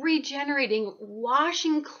regenerating,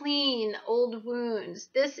 washing clean old wounds.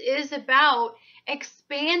 This is about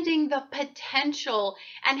expanding the potential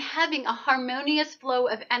and having a harmonious flow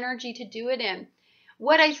of energy to do it in.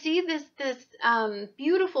 What I see this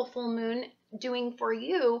beautiful full moon doing for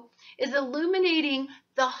you is illuminating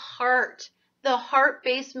the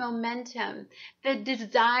heart-based momentum, the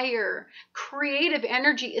desire. Creative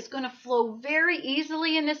energy is going to flow very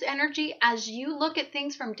easily in this energy as you look at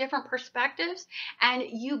things from different perspectives, and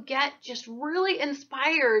you get just really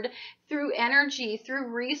inspired through energy, through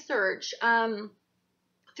research,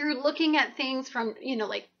 through looking at things from, you know,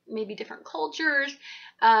 like maybe different cultures.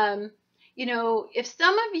 You know, if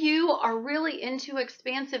some of you are really into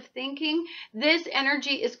expansive thinking, this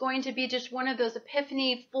energy is going to be just one of those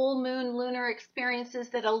epiphany full moon lunar experiences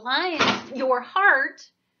that aligns your heart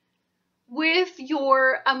with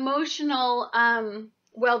your emotional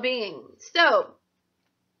well-being. So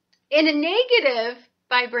in a negative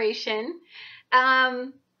vibration,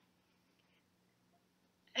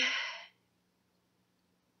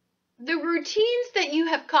 the routines that you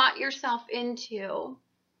have caught yourself into,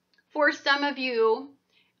 for some of you,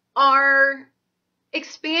 are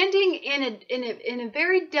expanding in a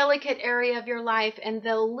very delicate area of your life, and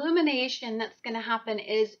the illumination that's going to happen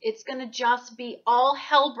is it's going to just be all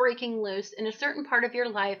hell breaking loose in a certain part of your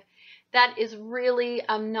life that is really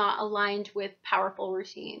not aligned with powerful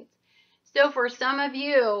routines. So for some of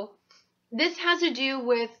you, this has to do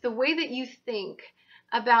with the way that you think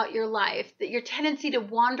about your life, that your tendency to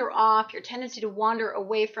wander off, your tendency to wander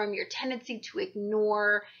away from, your tendency to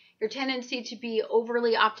ignore, your tendency to be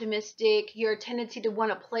overly optimistic, your tendency to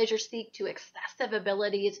want to pleasure seek to excessive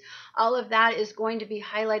abilities. All of that is going to be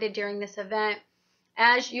highlighted during this event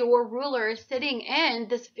as your ruler is sitting in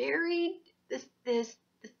this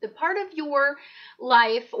the part of your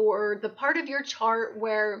life, or the part of your chart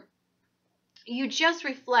where you just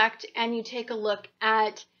reflect and you take a look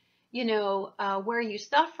at, you know, where you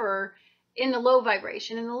suffer in the low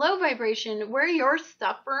vibration. In the low vibration, where you're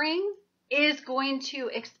suffering is going to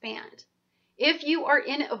expand if you are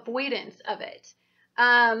in avoidance of it.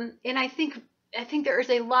 And I think there is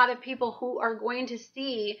a lot of people who are going to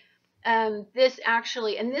see this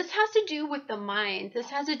actually, and this has to do with the mind. This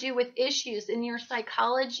has to do with issues in your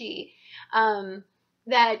psychology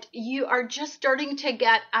that you are just starting to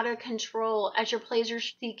get out of control as your pleasure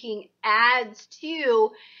seeking adds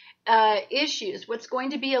to issues. What's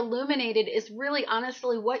going to be illuminated is really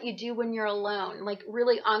honestly what you do when you're alone. Like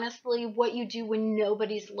really honestly what you do when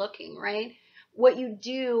nobody's looking, right? What you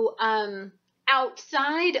do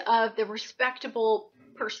outside of the respectable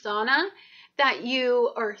persona that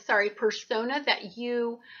you, persona that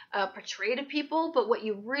you portray to people, but what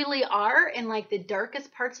you really are in like the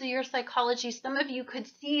darkest parts of your psychology. Some of you could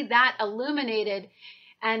see that illuminated,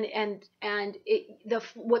 and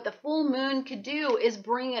what the full moon could do is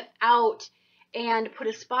bring it out and put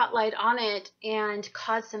a spotlight on it and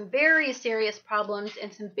cause some very serious problems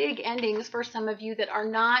and some big endings for some of you that are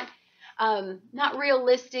not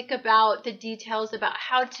realistic about the details about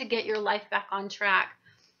how to get your life back on track.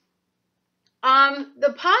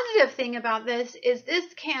 The positive thing about this is this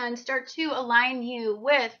can start to align you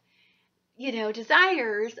with, you know,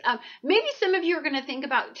 desires. Maybe some of you are going to think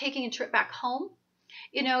about taking a trip back home.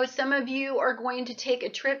 You know, some of you are going to take a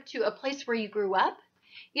trip to a place where you grew up.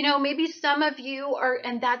 You know, maybe some of you are,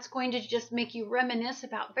 and that's going to just make you reminisce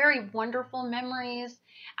about very wonderful memories,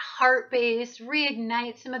 heart-based,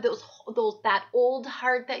 reignite some of that old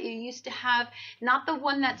heart that you used to have, not the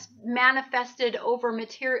one that's manifested over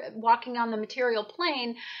walking on the material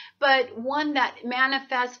plane, but one that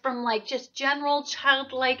manifests from like just general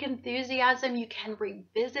childlike enthusiasm. You can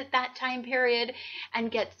revisit that time period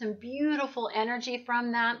and get some beautiful energy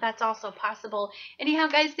from that. That's also possible. Anyhow,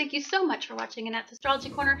 guys, thank you so much for watching Annette's Astrology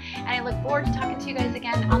Corner, and I look forward to talking to you guys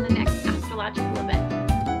again on the next astrological event.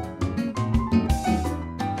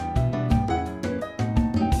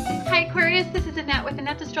 Hi Aquarius, this is Annette with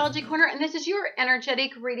Annette's Astrology Corner, and this is your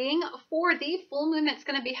energetic reading for the full moon that's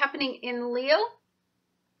going to be happening in Leo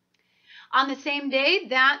on the same day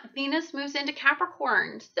that Venus moves into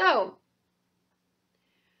Capricorn. So,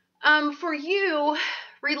 for you,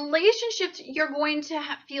 relationships, you're going to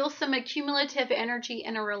feel some accumulative energy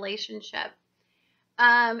in a relationship.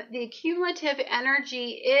 The accumulative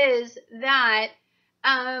energy is that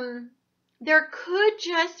there could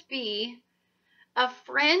just be a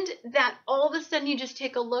friend that all of a sudden you just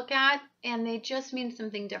take a look at and they just mean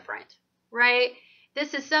something different, right?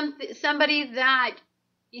 This is somebody that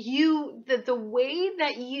the way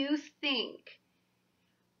that you think,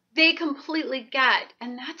 they completely get,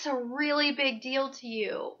 and that's a really big deal to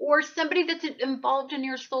you. Or somebody that's involved in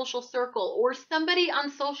your social circle, or somebody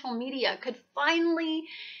on social media could finally,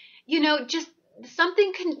 you know, just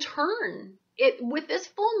something can turn. With this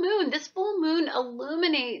full moon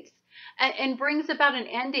illuminates and brings about an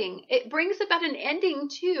ending. It brings about an ending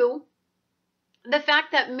to the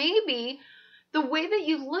fact that maybe the way that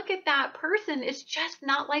you look at that person is just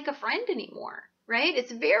not like a friend anymore, right?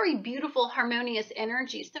 It's very beautiful, harmonious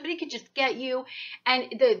energy. Somebody could just get you,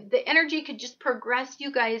 and the energy could just progress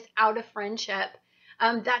you guys out of friendship.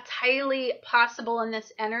 That's highly possible in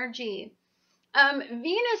this energy.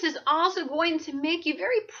 Venus is also going to make you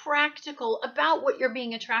very practical about what you're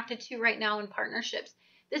being attracted to right now in partnerships.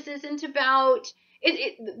 This isn't about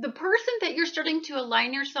the person that you're starting to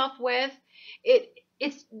align yourself with.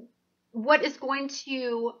 It's what is going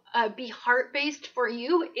to be heart-based for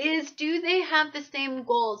you is, do they have the same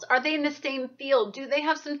goals? Are they in the same field? Do they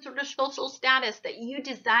have some sort of social status that you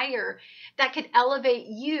desire that could elevate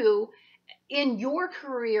you in your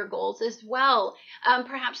career goals as well?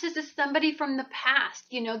 Perhaps this is somebody from the past.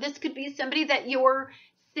 You know, this could be somebody that your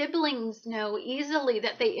siblings know easily,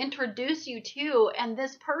 that they introduce you to, and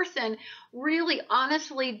this person really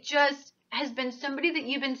honestly just has been somebody that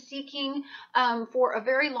you've been seeking for a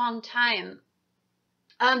very long time.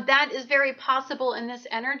 That is very possible in this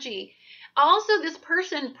energy. Also, this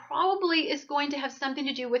person probably is going to have something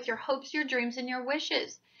to do with your hopes, your dreams, and your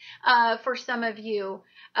wishes. For some of you,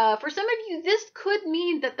 this could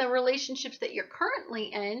mean that the relationships that you're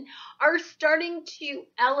currently in are starting to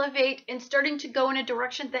elevate and starting to go in a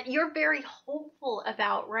direction that you're very hopeful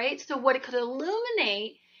about, right? So what it could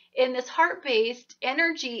illuminate in this heart-based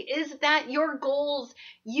energy is that your goals,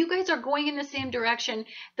 you guys are going in the same direction.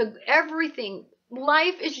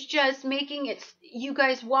 Life is just making it, you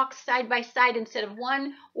guys walk side by side instead of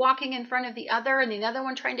one walking in front of the other and the other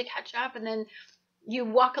one trying to catch up, and then you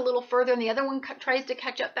walk a little further and the other one tries to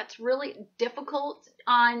catch up. That's really difficult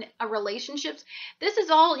on relationships. This is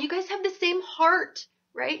all, you guys have the same heart,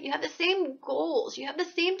 right? You have the same goals, you have the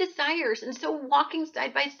same desires, and so walking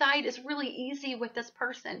side by side is really easy with this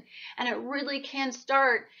person, and it really can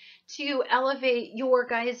start to elevate your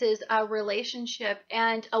guys' relationship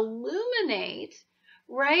and illuminate,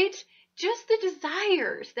 right, just the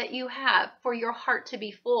desires that you have for your heart to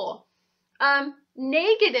be full.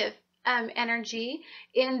 Negative energy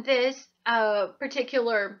in this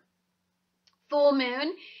particular full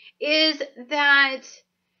moon is that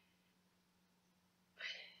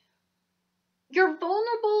you're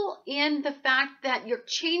vulnerable in the fact that you're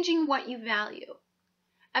changing what you value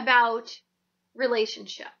about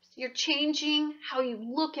relationships. You're changing how you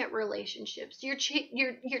look at relationships. You're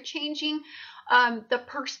changing the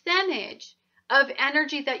percentage of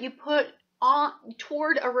energy that you put on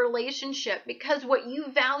toward a relationship, because what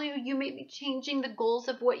you value, you may be changing the goals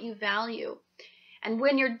of what you value. And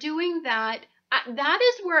when you're doing that, that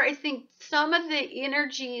is where I think some of the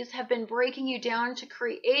energies have been breaking you down to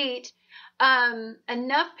create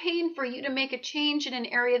enough pain for you to make a change in an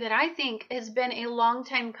area that I think has been a long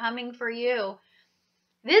time coming for you.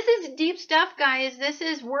 This is deep stuff, guys. This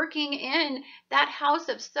is working in that house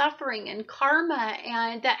of suffering and karma,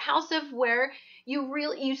 and that house of where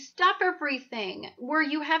you stuff everything, where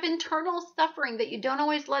you have internal suffering that you don't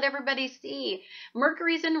always let everybody see.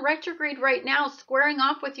 Mercury's in retrograde right now, squaring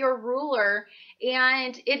off with your ruler,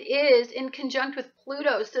 and it is in conjunct with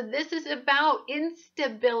Pluto. So this is about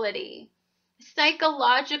instability,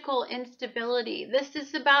 psychological instability. This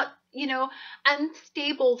is about,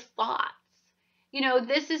 unstable thoughts.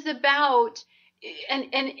 This is about,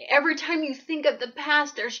 and every time you think of the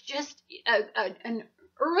past, there's just an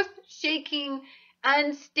earth-shaking,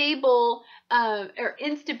 unstable, or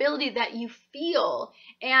instability that you feel.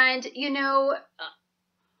 And,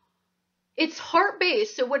 it's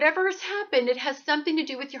heart-based. So whatever has happened, it has something to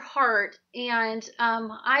do with your heart. And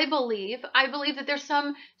I believe that there's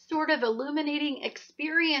some sort of illuminating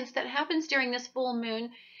experience that happens during this full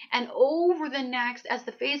moon. And over the next, as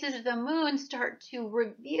the phases of the moon start to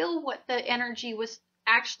reveal what the energy was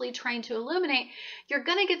actually trying to illuminate, you're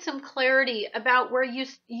going to get some clarity about where you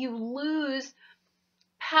lose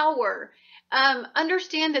power.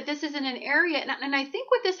 Understand that this is in an area, and I think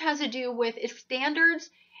what this has to do with is standards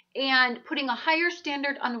and putting a higher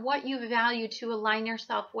standard on what you value to align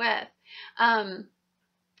yourself with.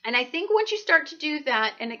 And I think once you start to do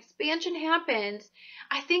that and expansion happens,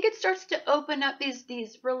 I think it starts to open up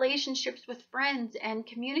these relationships with friends and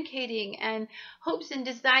communicating and hopes and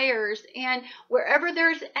desires. And wherever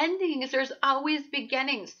there's endings, there's always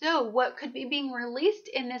beginnings. So what could be being released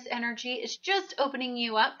in this energy is just opening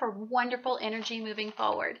you up for wonderful energy moving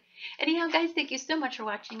forward. Anyhow, guys, thank you so much for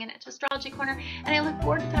watching Annette's Astrology Corner. And I look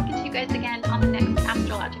forward to talking to you guys again on the next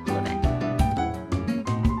astrological event.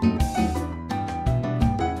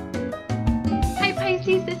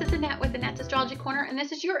 Pisces, this is Annette with Annette's Astrology Corner, and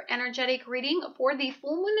this is your energetic reading for the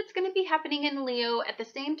full moon that's going to be happening in Leo. At the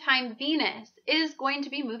same time, Venus is going to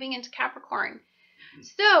be moving into Capricorn.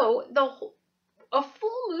 So a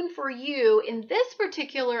full moon for you in this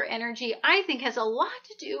particular energy, I think, has a lot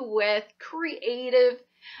to do with creative,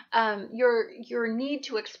 your need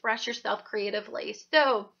to express yourself creatively.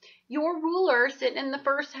 So your ruler sitting in the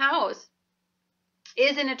first house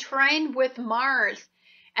is in a trine with Mars.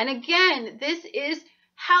 And again, this is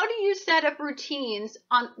how do you set up routines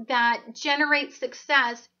that generate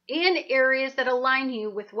success in areas that align you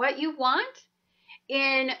with what you want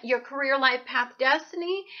in your career, life, path,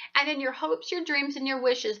 destiny, and in your hopes, your dreams, and your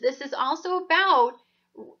wishes. This is also about,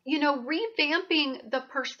 revamping the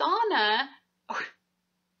persona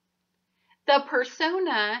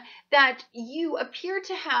that you appear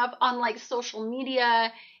to have on like social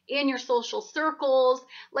media, in your social circles.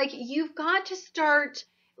 Like you've got to start,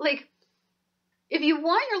 like, if you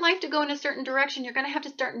want your life to go in a certain direction, you're going to have to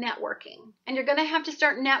start networking, and you're going to have to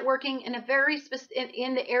start networking in a very specific,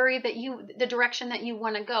 in the area that the direction that you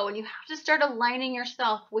want to go. And you have to start aligning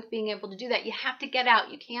yourself with being able to do that. You have to get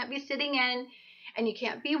out. You can't be sitting in, and you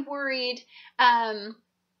can't be worried,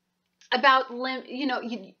 about,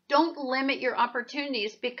 you don't limit your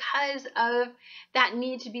opportunities because of that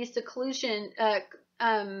need to be seclusion,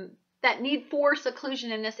 that need for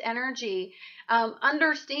seclusion in this energy.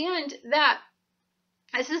 Understand that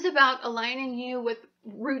this is about aligning you with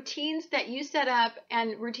routines that you set up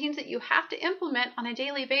and routines that you have to implement on a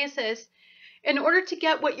daily basis in order to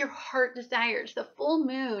get what your heart desires. The full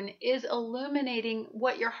moon is illuminating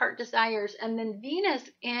what your heart desires. And then Venus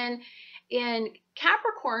in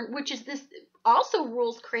Capricorn, which is this, also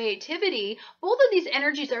rules creativity. Both of these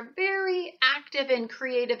energies are very active in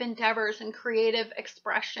creative endeavors and creative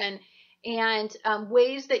expression and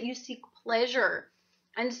ways that you seek pleasure.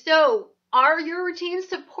 And so, are your routines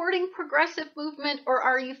supporting progressive movement, or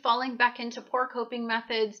are you falling back into poor coping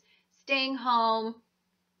methods, staying home,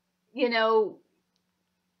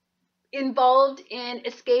 involved in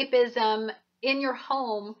escapism in your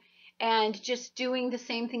home, and just doing the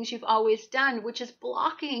same things you've always done, which is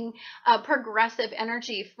blocking progressive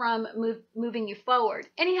energy from moving you forward.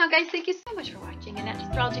 Anyhow, guys, thank you so much for watching Annette's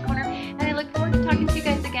Astrology Corner, and I look forward to talking to you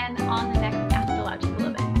guys again on the